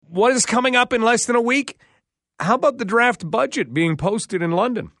what is coming up in less than a week? How about the draft budget being posted in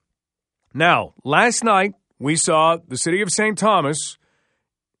London? Now, last night we saw the city of St. Thomas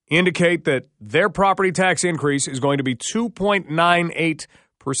indicate that their property tax increase is going to be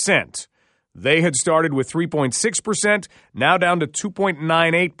 2.98%. They had started with 3.6%, now down to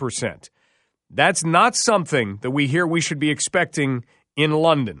 2.98%. That's not something that we hear we should be expecting in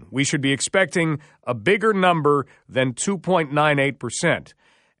London. We should be expecting a bigger number than 2.98%.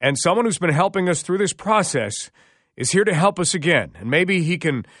 And someone who's been helping us through this process is here to help us again. And maybe he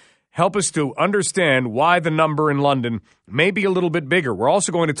can help us to understand why the number in London may be a little bit bigger. We're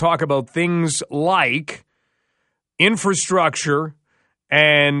also going to talk about things like infrastructure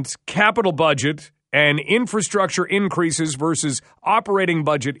and capital budget and infrastructure increases versus operating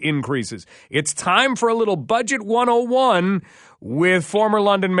budget increases. It's time for a little Budget 101 with former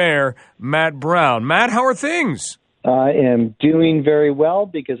London Mayor Matt Brown. Matt, how are things? I am doing very well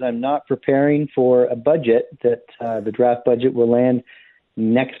because I'm not preparing for a budget that the draft budget will land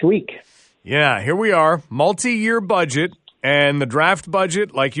next week. Yeah, here we are, multi-year budget, and the draft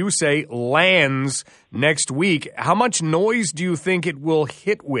budget, like you say, lands next week. How much noise do you think it will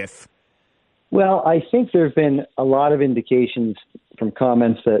hit with? Well, I think there's been a lot of indications from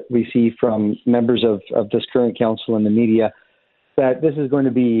comments that we see from members of this current council and the media that this is going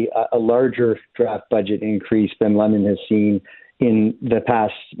to be a larger draft budget increase than London has seen in the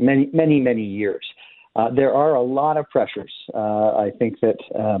past many years. There are a lot of pressures, I think, that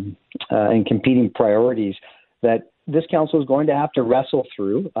and competing priorities that this council is going to have to wrestle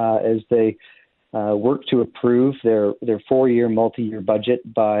through as they work to approve their 4-year multi-year budget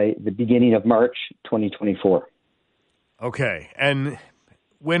by the beginning of March 2024. Okay, and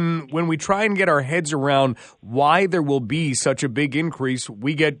when we try and get our heads around why there will be such a big increase,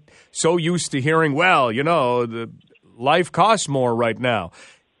 we get so used to hearing, well, you know, the life costs more right now.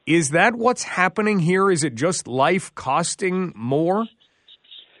 Is that what's happening here? Is it just life costing more?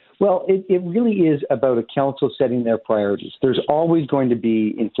 Well, it really is about a council setting their priorities. There's always going to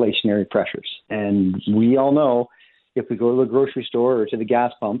be inflationary pressures. And we all know if we go to the grocery store or to the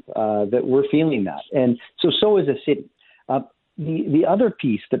gas pump that we're feeling that. And so is a city. The other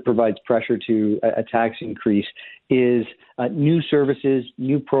piece that provides pressure to a tax increase is new services,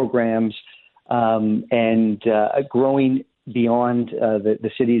 new programs, and growing beyond the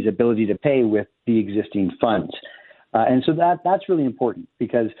city's ability to pay with the existing funds. And so that's really important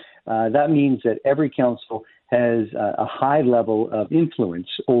because that means that every council has a high level of influence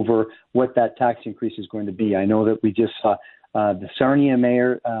over what that tax increase is going to be. I know that we just saw the Sarnia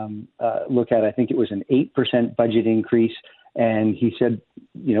mayor look at, I think it was an 8% budget increase. And he said,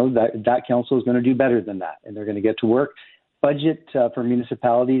 you know, that council is going to do better than that. And they're going to get to work. Budget for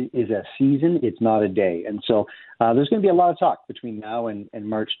municipalities is a season. It's not a day. And so there's going to be a lot of talk between now and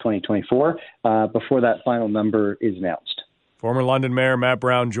March 2024 before that final number is announced. Former London Mayor Matt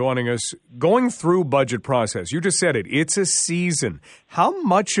Brown joining us. Going through budget process, you just said it, it's a season. How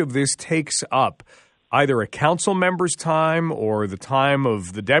much of this takes up either a council member's time or the time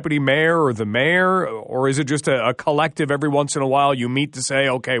of the deputy mayor or the mayor, or is it just a collective every once in a while you meet to say,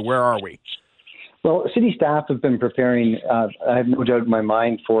 okay, where are we? Well, city staff have been preparing, I have no doubt in my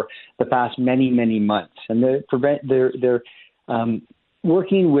mind, for the past many months. And they're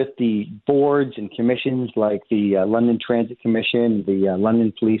working with the boards and commissions like the London Transit Commission, the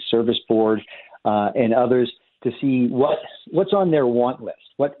London Police Service Board, and others to see what's on their want list,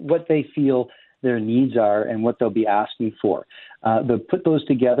 what they feel their needs are and what they'll be asking for. They'll put those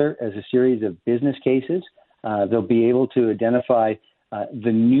together as a series of business cases. They'll be able to identify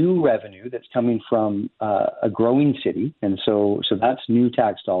the new revenue that's coming from a growing city, and so that's new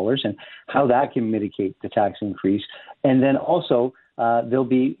tax dollars, and how that can mitigate the tax increase. And then also they'll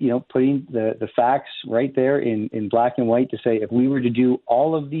be putting the facts right there in black and white to say if we were to do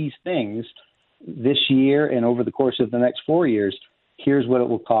all of these things this year and over the course of the next 4 years, here's what it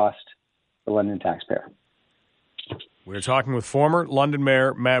will cost the London taxpayer. We're talking with former London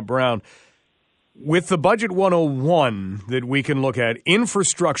Mayor Matt Brown. With the Budget 101 that we can look at,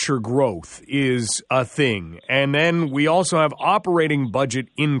 infrastructure growth is a thing. And then we also have operating budget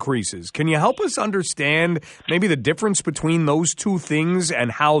increases. Can you help us understand maybe the difference between those two things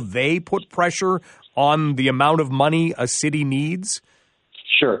and how they put pressure on the amount of money a city needs?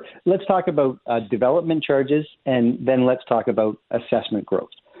 Sure. Let's talk about development charges, and then let's talk about assessment growth.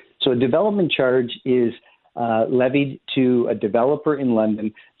 So a development charge is levied to a developer in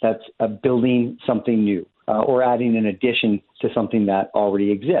London that's building something new or adding an addition to something that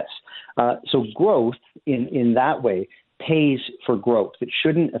already exists. So growth in that way pays for growth. It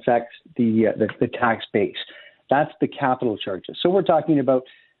shouldn't affect the tax base. That's the capital charges. So we're talking about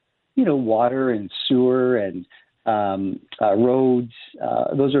water and sewer and roads.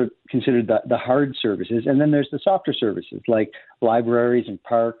 Those are considered the hard services. And then there's the softer services like libraries and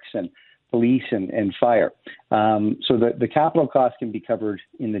parks and police and fire. So the capital cost can be covered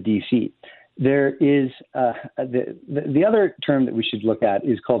in the DC. There is the other term that we should look at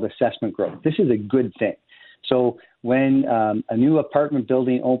is called assessment growth. This is a good thing. So when a new apartment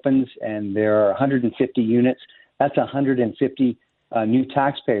building opens and there are 150 units, that's 150 new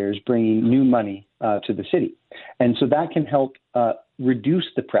taxpayers bringing new money to the city. And so that can help reduce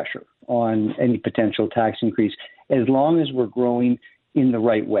the pressure on any potential tax increase as long as we're growing in the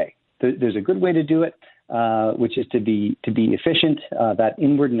right way. There's a good way to do it, which is to be efficient. That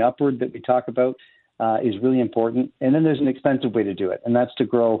inward and upward that we talk about is really important. And then there's an expensive way to do it, and that's to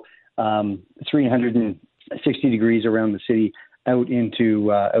grow 360 degrees around the city out into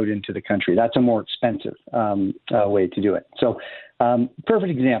the country. That's a more expensive way to do it. So,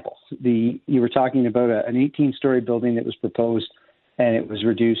 perfect example. You were talking about an 18-story building that was proposed, and it was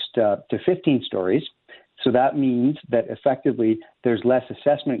reduced to 15 stories. So that means that effectively there's less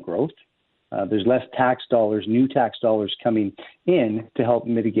assessment growth. There's less tax dollars, new tax dollars coming in to help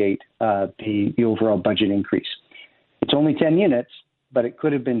mitigate the overall budget increase. It's only 10 units, but it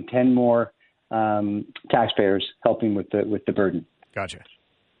could have been 10 more taxpayers helping with the burden. Gotcha.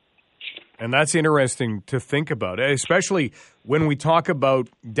 And that's interesting to think about, especially when we talk about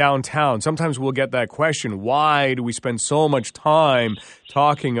downtown. Sometimes we'll get that question, why do we spend so much time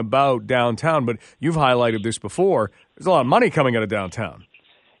talking about downtown? But you've highlighted this before. There's a lot of money coming out of downtown.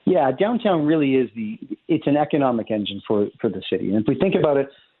 Yeah, downtown really is it's an economic engine for the city. And if we think about it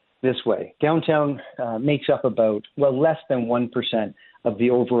this way, downtown makes up about, less than 1% of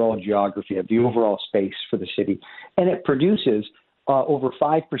the overall geography, of the overall space for the city. And it produces over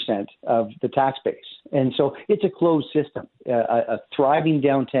 5% of the tax base. And so it's a closed system. A thriving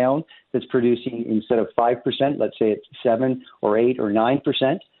downtown that's producing, instead of 5%, let's say it's 7 or 8 or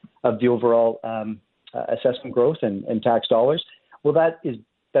 9% of the overall assessment growth and tax dollars. Well, that is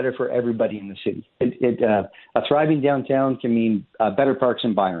better for everybody in the city. A thriving downtown can mean better parks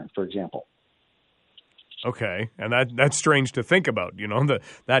in Byron, for example. Okay, and that's strange to think about.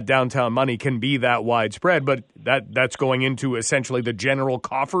 That downtown money can be that widespread, but that's going into essentially the general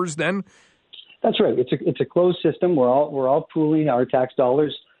coffers then? That's right. It's a closed system. We're all pooling our tax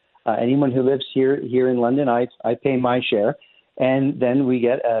dollars. Anyone who lives here in London, I pay my share, and then we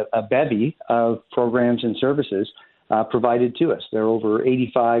get a bevy of programs and services provided to us. There are over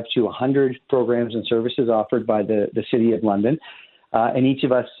 85 to 100 programs and services offered by the City of London. And each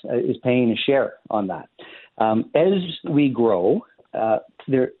of us is paying a share on that. As we grow,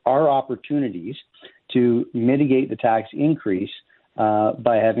 there are opportunities to mitigate the tax increase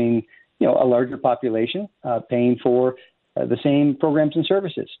by having a larger population paying for the same programs and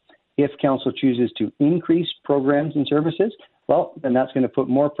services. If council chooses to increase programs and services, then that's going to put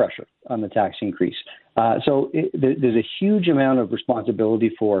more pressure on the tax increase. So there's a huge amount of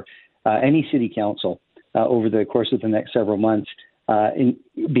responsibility for any city council over the course of the next several months.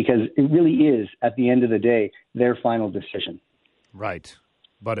 Because it really is, at the end of the day, their final decision. Right.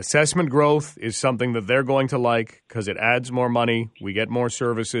 But assessment growth is something that they're going to like because it adds more money. We get more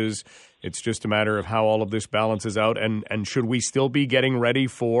services. It's just a matter of how all of this balances out. And should we still be getting ready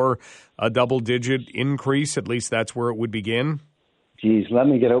for a double-digit increase? At least that's where it would begin. Geez, let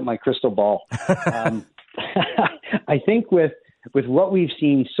me get out my crystal ball. I think with what we've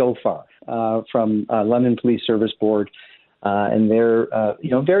seen so far from London Police Service Board, and their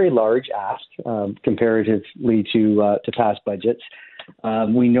very large ask comparatively to past budgets.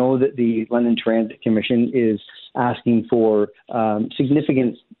 We know that the London Transit Commission is asking for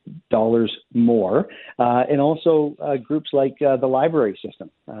significant dollars more, and also groups like the library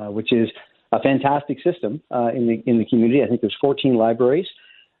system, which is a fantastic system in the community. I think there's 14 libraries,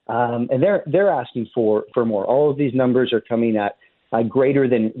 and they're asking for more. All of these numbers are coming at greater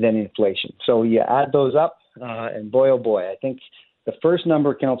than inflation. So you add those up. And boy, oh boy, I think the first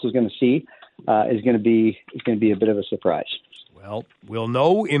number council is going to see is going to be a bit of a surprise. Well, we'll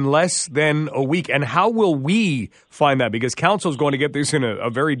know in less than a week. And how will we find that? Because council is going to get this in a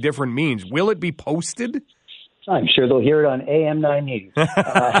very different means. Will it be posted? I'm sure they'll hear it on AM 980.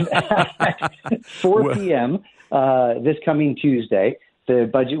 4 p.m. This coming Tuesday, the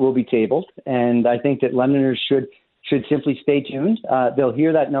budget will be tabled, and I think that Londoners should simply stay tuned. They'll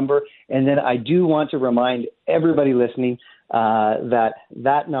hear that number. And then I do want to remind everybody listening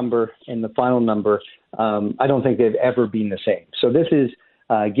that number and the final number, I don't think they've ever been the same. So this is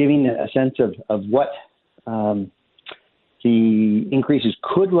giving a sense of what the increases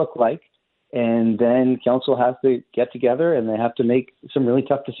could look like And then council has to get together and they have to make some really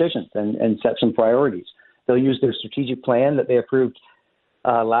tough decisions and set some priorities. They'll use their strategic plan that they approved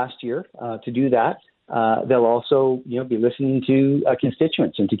last year to do that. They'll also, be listening to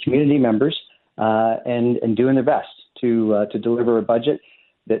constituents and to community members and doing their best to deliver a budget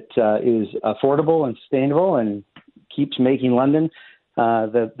that is affordable and sustainable and keeps making London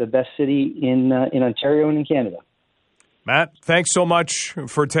the best city in Ontario and in Canada. Matt, thanks so much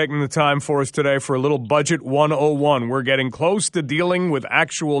for taking the time for us today for a little Budget 101. We're getting close to dealing with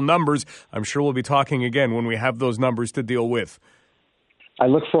actual numbers. I'm sure we'll be talking again when we have those numbers to deal with. I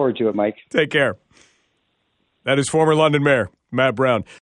look forward to it, Mike. Take care. That is former London Mayor Matt Brown.